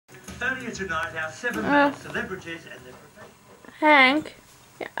Earlier tonight, our 7 male celebrities and their professionals. Hank,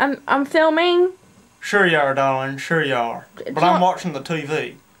 I'm filming. Sure you are, darling. Sure you are. But I'm watching the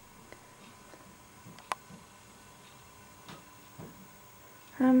TV.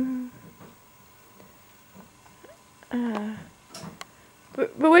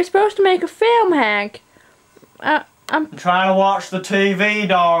 But we're supposed to make a film, Hank. I'm trying to watch the TV,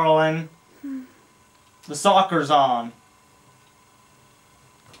 darling. The soccer's on.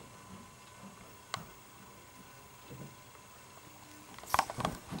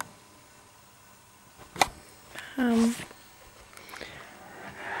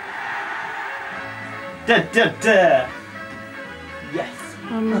 Yes.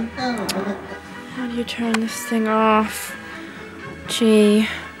 How do you turn this thing off? Gee.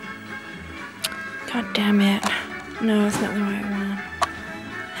 God damn it. No, it's not the right one.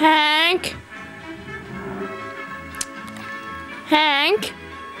 Hank? Hank?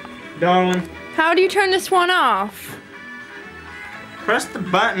 Darling. How do you turn this one off? Press the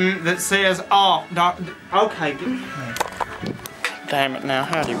button that says off. Okay. Damn it now,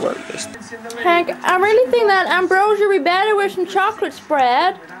 how do you work this? Hank, I really think that Ambrosia would be better with some chocolate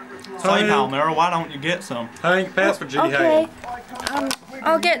spread. Say, Palmyra, why don't you get some? Hank, pass for G. Okay.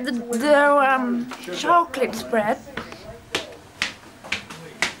 I'll get the chocolate spread.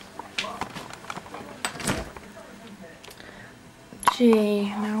 Gee,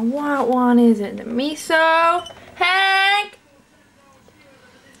 now what one is it? The miso? Hank!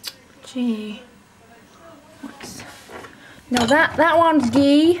 Gee. Now that one's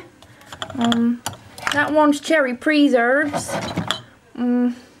ghee. That one's cherry preserves.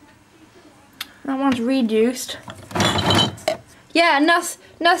 That one's reduced. Yeah,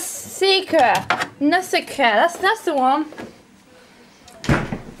 Nusika. That's the one.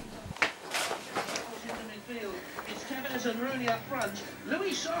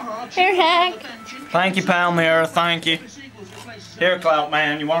 Here, Hank. Thank you, Palmyra, thank you. Here, Clout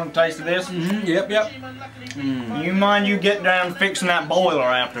Man, you want a taste of this? Yep. You mind you get down fixing that boiler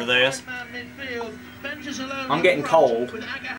after this? I'm getting cold.